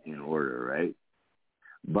in order, right?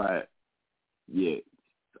 But yeah,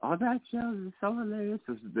 all that shellz is so hilarious.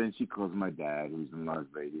 So then she calls my dad, who's in Las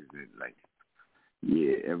Vegas, and like,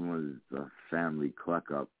 yeah, everyone's a family cluck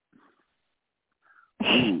up.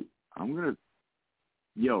 Ooh, I'm gonna,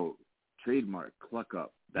 trademark cluck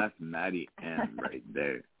up. That's Maddie M right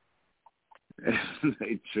there.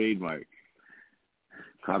 Like, trademark.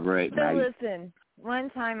 Copyright So Maddie. listen,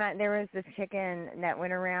 one time there was this chicken that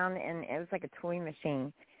went around, and it was like a toy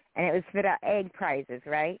machine, and it was spit out egg prizes,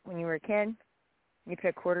 right? When you were a kid, you put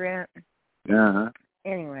a quarter in it. Uh-huh.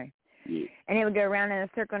 Anyway. Yeah. And it would go around in a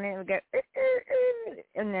circle, and it would go,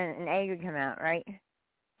 and then an egg would come out, right?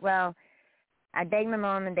 Well, I begged my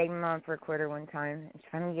mom for a quarter one time, and she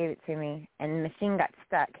finally gave it to me, and the machine got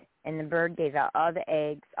stuck, and the bird gave out all the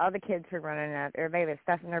eggs. All the kids were running up. Everybody was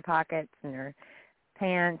stuff in their pockets and their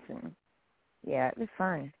pants, and yeah, it was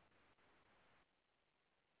fun.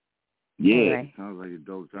 Yeah, anyway. Sounds like a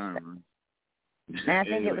dope time, man. And I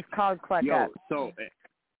think it was called Cluck Up. So,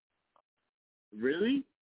 really?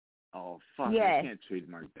 Oh, fuck, yeah. I can't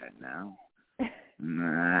trademark that now.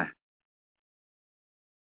 Nah.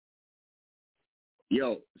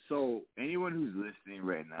 Yo, so anyone who's listening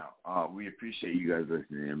right now, we appreciate you guys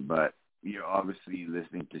listening in, but you're obviously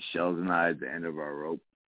listening to shellz and I at the end of our rope.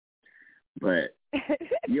 But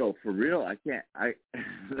yo, for real, I can't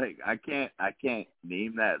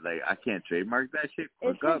name that. Like, I can't trademark that shit.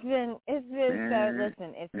 It's been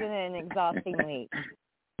listen, it's been an exhausting week.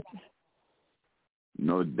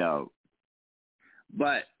 No doubt.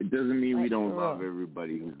 But it doesn't mean we don't love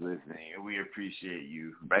everybody who's listening, and we appreciate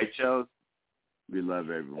you, right, shellz? We love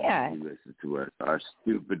everyone who listens to us, our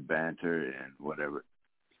stupid banter and whatever.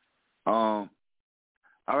 All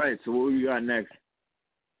right, so what we got next?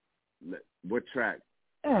 What track?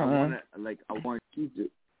 I want you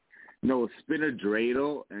to spin a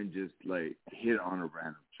dreidel and just like hit on a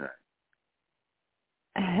random track.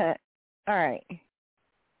 All right.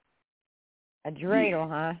 A dreidel,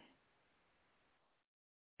 huh?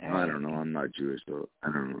 I don't know. I'm not Jewish, so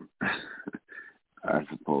I don't know. I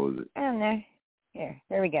suppose it. I don't know.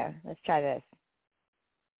 Here we go. Let's try this.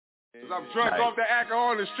 I'm drunk off the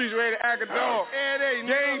alcohol in the streets, ready to act a dog. And they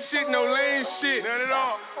ain't shit, no lame shit. None at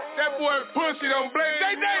all. That boy pussy don't blame.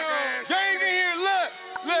 Gang in here, look.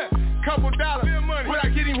 Couple dollars. What I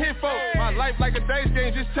get him hit for? My life like a dice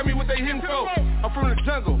game, just tell me what they hitting for. I'm from the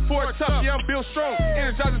jungle, Fort Tough, yeah, I'm built strong.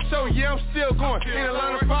 Energize the show, yeah, I'm still going. In a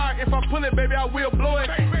line of fire, if I pull it, baby, I will blow it.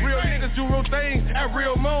 Real niggas do real things at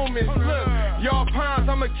real moments. Look, y'all pawns,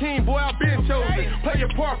 I'm a king, boy, I been chosen. Play your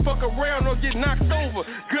part, fuck around, or get knocked over.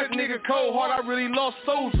 Good nigga, cold heart, I really lost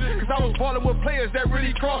soldiers. Cause I was balling with players that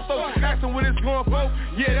really crossed over. Asking what it's going for,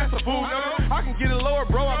 yeah, that's a fool number. I can get it lower,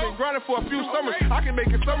 bro, I've been grinding for a few summers. I can make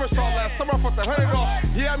a somersault. Last summer I fucked 100 off.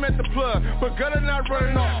 Yeah, I'm at the plug, but Gunner not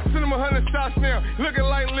running off. Send him 100 shots now, looking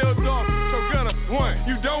like Lil Dog. So Gunner, one,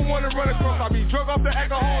 you don't want to run across. I be drunk off the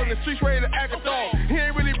alcohol in the streets ready to act a dog. He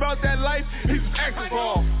ain't really about that life, he's just acting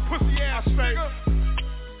ball. Pussy ass nigga.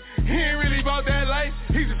 He ain't really about that life,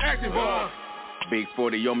 he's just acting ball. Big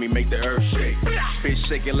 40 on me, make the earth shake. Bitch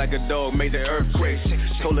shaking like a dog, make the earthquake.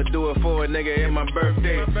 Told her do it for a nigga in my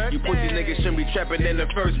birthday. You pussy niggas shouldn't be trapping in the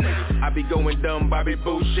first place. I be going dumb, Bobby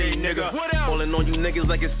Boucher, nigga. Falling on you niggas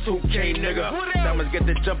like it's 2K, nigga. Diamonds get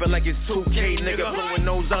the jumping like it's 2K, nigga. Blowing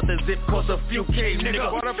nose out the zip cost a few K, nigga.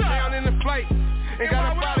 Brought up down in the flight and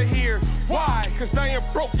got up out of here. Why? Cause I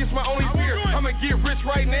am broke, it's my only fear. I'ma get rich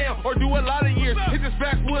right now or do a lot of years. Hit this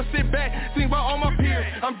backwoods, sit back, think about all my peers.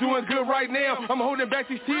 I'm doing good right now, I'm holding back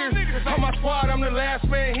these tears. On my squad, I'm the last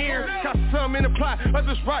man here. Got some in the plot,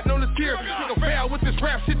 others rotting on the tier. Took a fail with this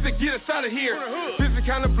rap shit to get us out of here. This is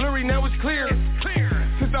kinda blurry, now it's clear.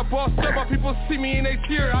 Since I bossed up, my people see me and they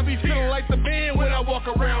cheer. I be feeling like the band when I walk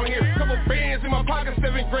around here. Couple bands in my pocket,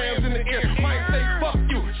 7 grams in the air. Might say fuck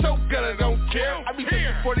you, show gunner don't care. I be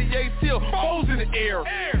taking 48 till, balls in the air.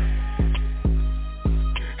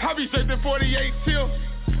 I be taking 48 till.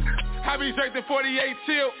 I be taking 48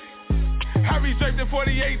 till. I be taking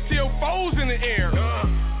 48 till, balls in the air.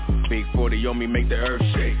 Big 40 on me, make the earth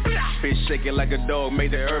shake. Bitch shaking like a dog,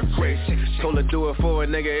 make the earthquake. Told her do it for a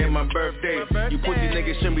nigga in my birthday. You pussy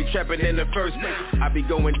niggas shouldn't be trapping in the first place. I be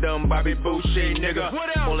going dumb, Bobby Boucher, nigga.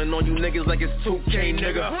 Falling on you niggas like it's 2K,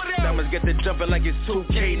 nigga. Diamonds get the jumping like it's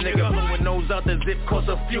 2K, nigga. Blowing nose out the zip cost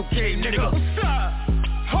a few K, nigga.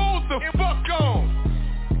 Hold the fuck on.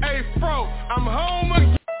 Hey, bro, I'm home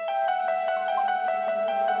again.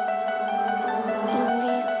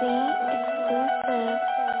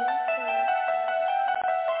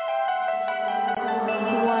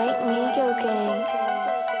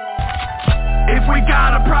 If we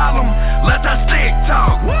got a problem, let us stick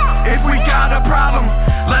talk. If we got a problem,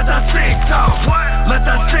 let us stick talk. Let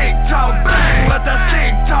us stick talk, bang. Let us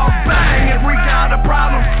stick talk, bang. If we got a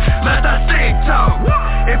problem, let us stick talk.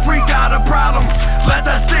 If we got a problem, let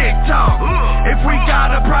us stick talk. If we got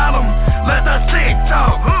a problem, let us stick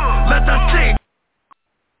talk. Let us stick.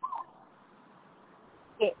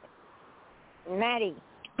 Maddie.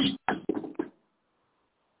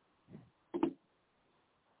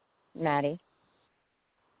 Maddie.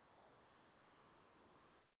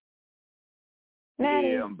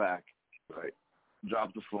 Yeah, I'm back. All right.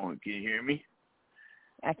 Drop the phone. Can you hear me?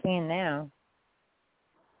 I can now.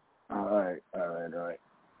 All right.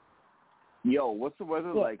 Yo, what's the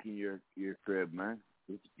weather like in your crib, man?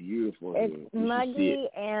 It's beautiful. It's muggy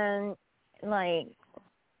and like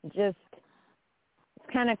just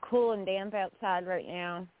kind of cool and damp outside right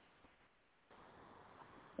now.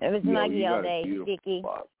 It was muggy all day, sticky.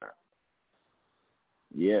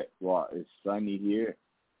 Yeah, well, it's sunny here.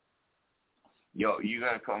 Yo, you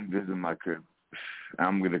gotta come visit my crib.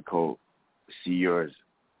 I'm gonna go see yours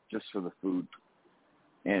just for the food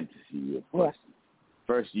and to see you, of course. Yeah.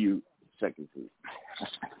 First you, second food.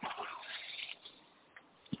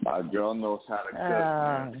 My girl knows how to cook,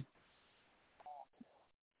 man.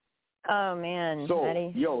 Oh, man, so,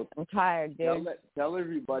 Maddie, yo, I'm tired, dude. Tell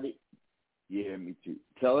everybody. Yeah, me too.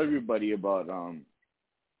 Tell everybody about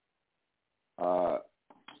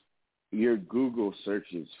your Google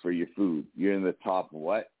searches for your food. You're in the top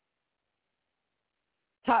what?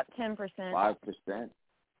 Top 10%. 5%?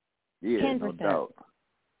 Yeah, 10%. no doubt.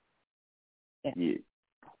 Yeah.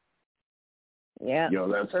 Yeah.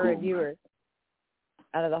 Yo, that's for cool, reviewers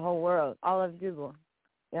out of the whole world, all of Google.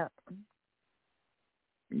 Yeah.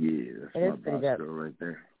 Yeah, that's my boss girl right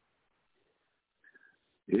there.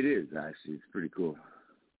 It is, actually. It's pretty cool.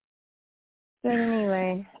 But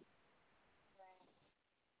anyway.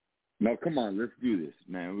 Now, come on, let's do this,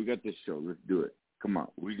 man. We got this show. Let's do it. Come on.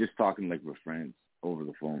 We're just talking like we're friends over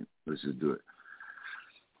the phone. Let's just do it.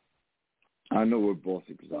 I know we're both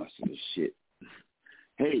exhausted as shit.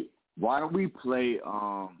 Hey, why don't we play,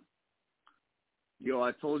 yo,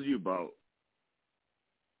 I told you about,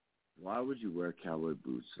 why would you wear cowboy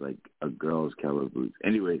boots, like a girl's cowboy boots?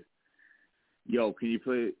 Anyways, yo, can you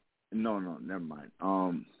play, no, never mind.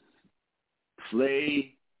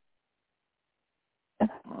 Play,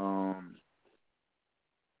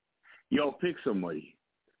 yo, pick somebody,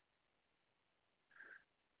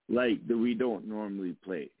 like, that we don't normally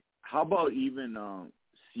play. How about even,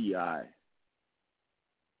 CI?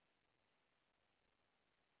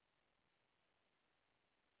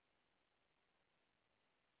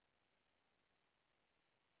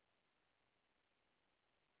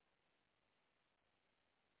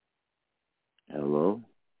 Hello?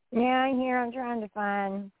 Yeah, I'm here. I'm trying to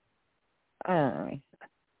find, I don't know.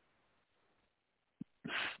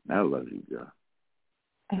 I love you, girl.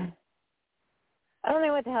 I don't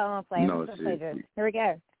know what the hell I'm going to play. No, I'm just play this. Here we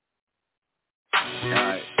go. All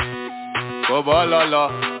right. Kobalala,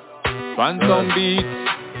 Phantom Beats,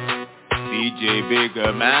 DJ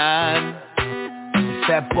Bigger Man,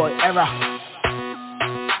 Fat Boy Era,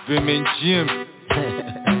 Vimin Jim.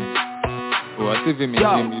 Oh, I see Vimin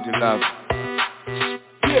Jim, you do love.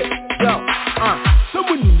 Yeah, yo,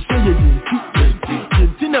 someone say you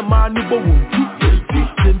Gentina man, you won't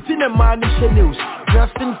Gentina man, Chanel,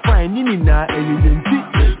 dressing fine, Nina, and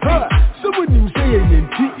someone say you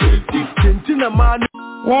Gentina man.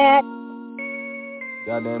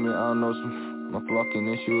 Goddamn it, I don't know what my fucking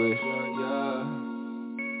issue is.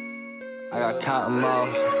 I got cotton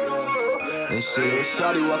mouth and shit.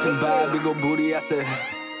 Shawty walking by, big ol' booty. I said,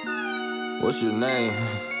 what's your name?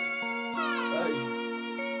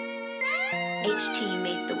 HT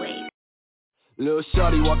made the wave. Lil'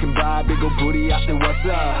 shawty walking by, big ol' booty, I said, what's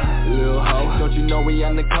up? Lil' ho, don't you know we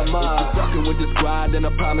undercover? If you fucking with the squad, then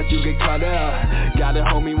I promise you get cut up. Got a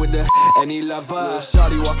homie with the, and he love her. Lil'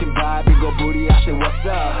 shawty walking by, big ol' booty, I said, what's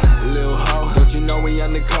up? Lil' ho, don't you know we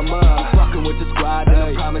undercover? If you fucking with the squad, then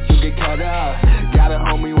I promise you get cut up. Got a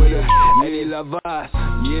homie with a, and he love us.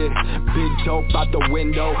 Yeah, big dope out the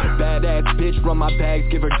window. Badass bitch, run my bags,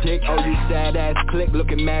 give her dick. Oh, you sad ass click,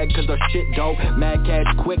 looking mad cause her shit dope. Mad cash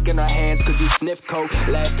quick in her hands cause you sniff coke.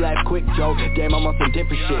 Last quick joke, damn I'm on some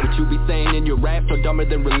different shit. What you be saying in your rap so dumber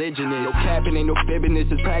than religion is. No capping, ain't no fibbing, this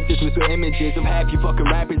is practice with some images of half you fucking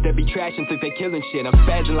rappers that be trashing think they killing shit. I'm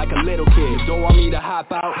spazzing like a little kid. You don't want me to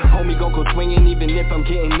hop out, homie gon' go swinging even if I'm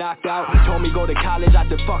getting knocked out. Told me go to college, I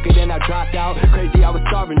said fuck it and I dropped out. Crazy I was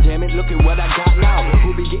starving, damn it, look at what I got now.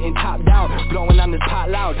 Who be getting topped out, blowing on this pot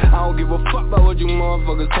loud. I don't give a fuck about what you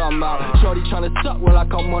motherfuckers talking about. Shorty tryna suck while I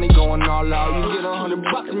call money going all out. You get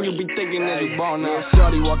 $100 and you be thinking that you ball now.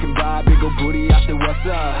 Shorty walking by, big ol' booty, I said what's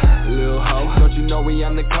up, little hoe. Don't you know we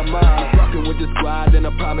on the come up? Fucking with the squad, then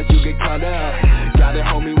I promise you get cut up. Got it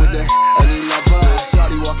homie with the any lover.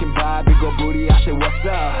 Shorty walking by, big ol' booty, I said what's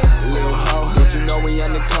up, little hoe. Don't you know we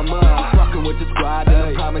on the come up? Fucking with the squad, then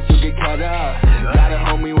I promise you get cut up. Got it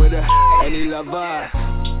homie with the any lover.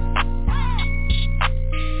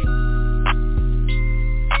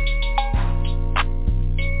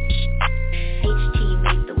 HT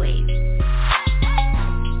made the wave.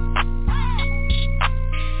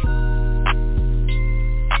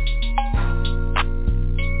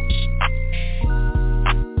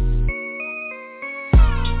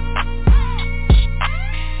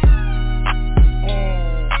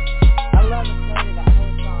 I love the flow of that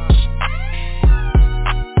whole song.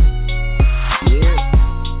 Yeah.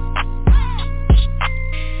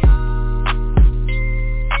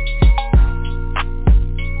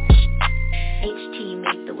 HT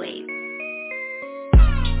made the wave.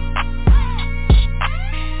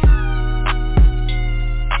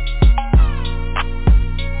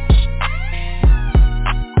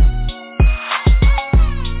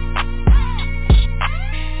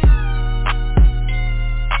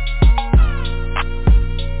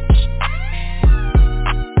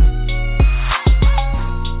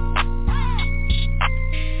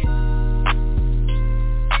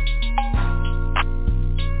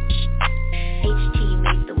 HT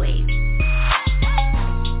made the wave.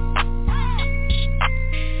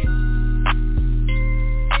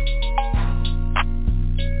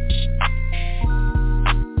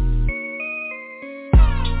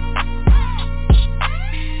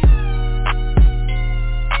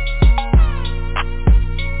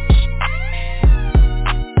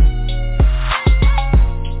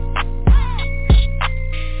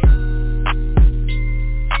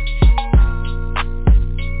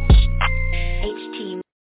 HT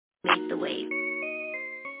made the wave.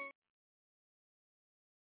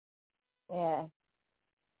 Yeah.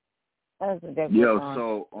 That was a dope Yo, song.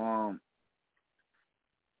 so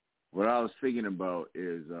what I was thinking about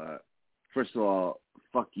is first of all,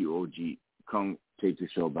 fuck you, OG. Come take the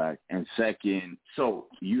show back. And second, so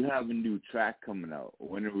you have a new track coming out.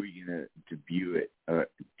 When are we gonna debut it?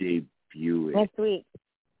 Next week.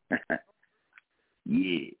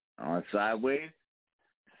 Yeah, on Sideways.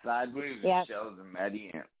 Sideways with Yep. shellz and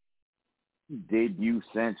Maddie and debut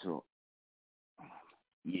central.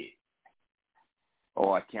 Yeah.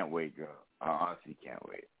 Oh, I can't wait, girl. I honestly can't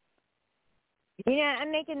wait. You know,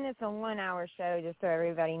 I'm making this a 1-hour show just so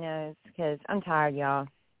everybody knows because I'm tired, y'all.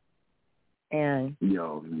 And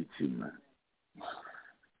Yo, me too, man.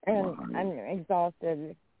 I'm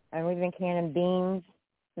exhausted. And we've been canning beans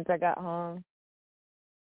since I got home.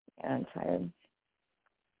 And I'm tired.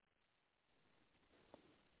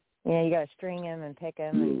 You know, you got to string them and pick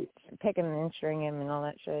them and pick them and string them and all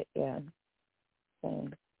that shit. Yeah. So,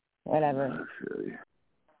 whatever.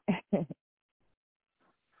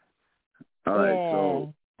 All right, Yeah.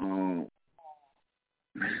 so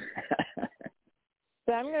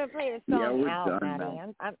So I'm gonna play the Yeah, song we're out, done Maddie.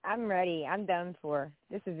 now. I'm ready. I'm done for.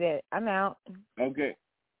 This is it. I'm out. Okay.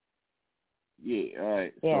 Yeah, all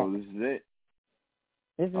right. Yeah. So this is it?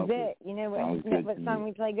 This is Okay. it. You know Sounds what good to song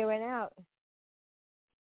me. we play going out?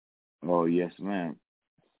 Oh, yes, ma'am.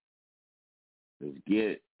 Let's get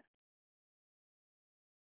it.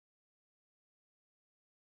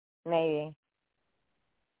 Maybe.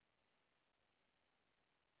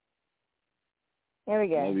 Here we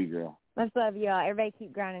go. Maybe, girl. Much love, y'all. Everybody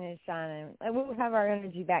keep grinding and shining. We'll have our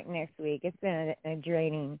energy back next week. It's been a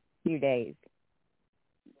draining few days.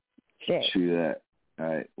 Shit. True that. All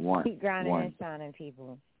right, one. Keep grinding one. and shining,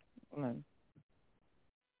 people. Come on.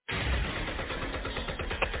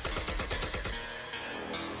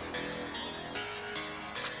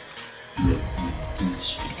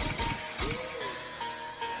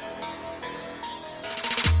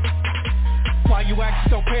 Why you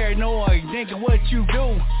acting so paranoid? Nigga, what you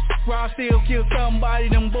do? Rob still kill somebody,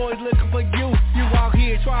 them boys looking for you. You out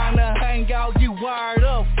here trying to hang out, you wired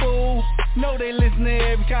up, fool. Know they listen to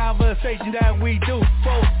every conversation that we do.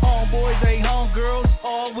 Both homeboys ain't homegirls,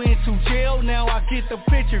 all went to jail. Now I get the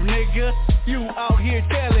picture, nigga. You out here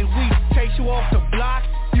telling we chase you off the block.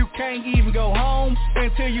 You can't even go home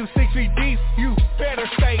until you 6 feet deep. You better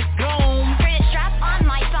stay gone. Pretty strap on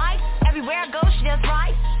my side. Everywhere I go, she does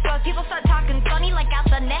right. So people start talking funny like out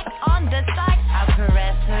the neck on the side. I'll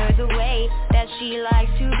caress her the way that she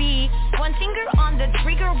likes to be. One finger on the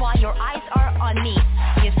trigger while your eyes are on me.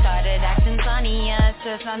 You started acting funny,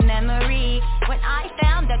 to some memory. When I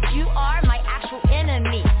found that you are my actual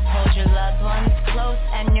enemy. Hold your loved ones close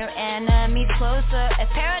and your enemies closer. If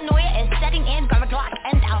paranoia is setting in, grab a Glock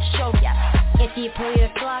and I'll show ya. If you pull your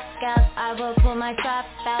Glock out, I will pull my strap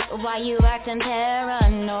out. Why you acting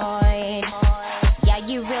paranoid? Yeah,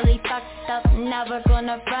 you really fucked up, never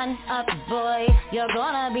gonna front up, boy. You're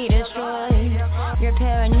gonna be destroyed. You're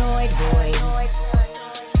paranoid, boy.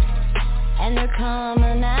 And they're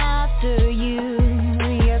coming after you.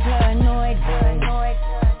 You're paranoid, boy.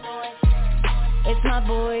 It's my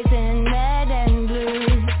boys in red and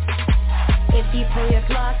blue. If you pull your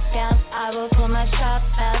Glock out, I will pull my strap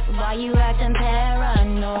out. Why you acting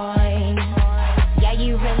paranoid? Yeah,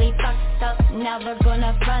 you really fucked up, never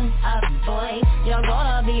gonna front up, boy. You're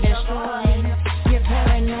gonna be destroyed. You're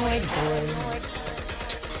paranoid, boy.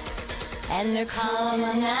 And they're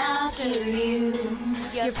coming after you.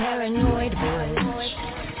 You're paranoid, boy.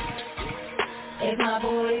 It's my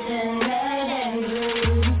boys in red and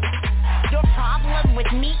blue. Your problem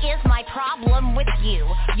with me is my problem with you.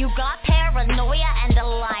 You got paranoia and a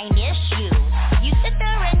line issue. You sit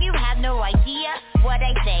there and you have no idea what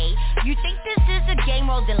I say. You think this is a game,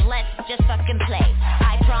 well then let's just fucking play.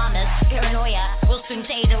 I promise, paranoia will soon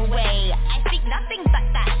fade away. I speak nothing but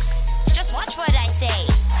facts, just watch what I say.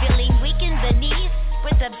 Feeling weak in the knees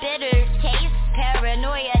with a bitter taste.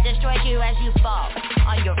 Paranoia destroys you as you fall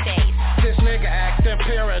on your face. This nigga acting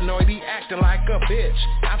paranoid, he acting like a bitch.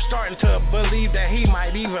 I'm starting to believe that he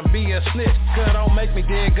might even be a snitch. Good, don't make me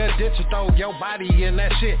dig a ditch and throw your body in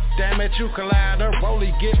that shit. Damn it, you can lie to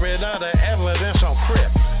Rolly, get rid of the evidence on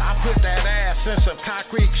Crip. I put that ass in some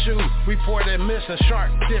concrete shoes. Reported missing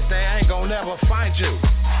shark shit, they ain't gon' never find you.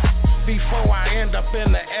 Before I end up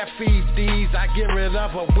in the FEDs, I get rid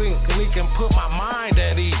of a wink, we can put my mind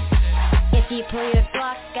at ease. If you pull your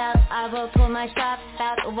Glock out, I will pull my strap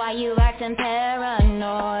out. Why you acting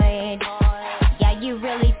paranoid? Yeah, you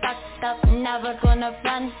really fucked up, never gonna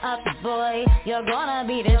front up, boy. You're gonna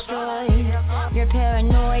be destroyed. You're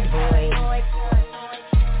paranoid, boy.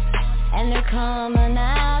 And they're coming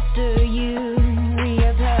after you.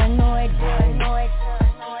 You're paranoid, boy.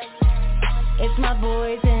 It's my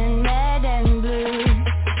boys in red and blue.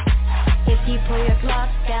 If you pull your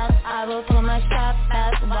Glock out, I will pull my strap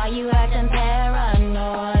out. Why you acting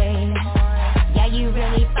paranoid? Yeah, you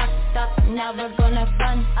really fucked up, never gonna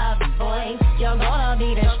front up, boy. You're gonna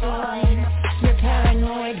be destroyed. You're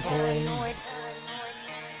paranoid, boy.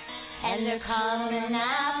 And they're coming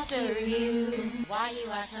after you. Why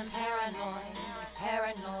you acting paranoid?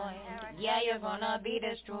 Paranoid. Yeah, you're gonna be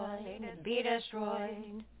destroyed. Be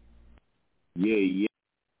destroyed. Yeah.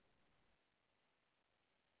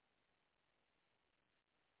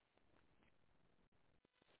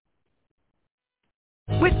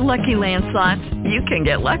 With Lucky Land Slots, you can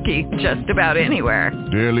get lucky just about anywhere.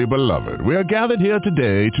 Dearly beloved, we are gathered here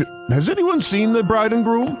today to... Has anyone seen the bride and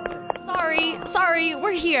groom? Sorry,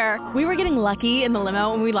 we're here. We were getting lucky in the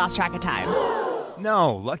limo and we lost track of time.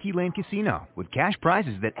 No, Lucky Land Casino, with cash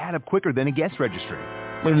prizes that add up quicker than a guest registry.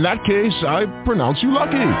 In that case, I pronounce you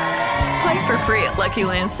lucky. Play for free at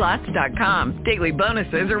LuckyLandSlots.com. Daily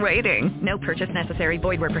bonuses are waiting. No purchase necessary.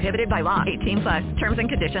 Void where prohibited by law. 18+. Terms and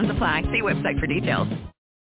conditions apply. See website for details.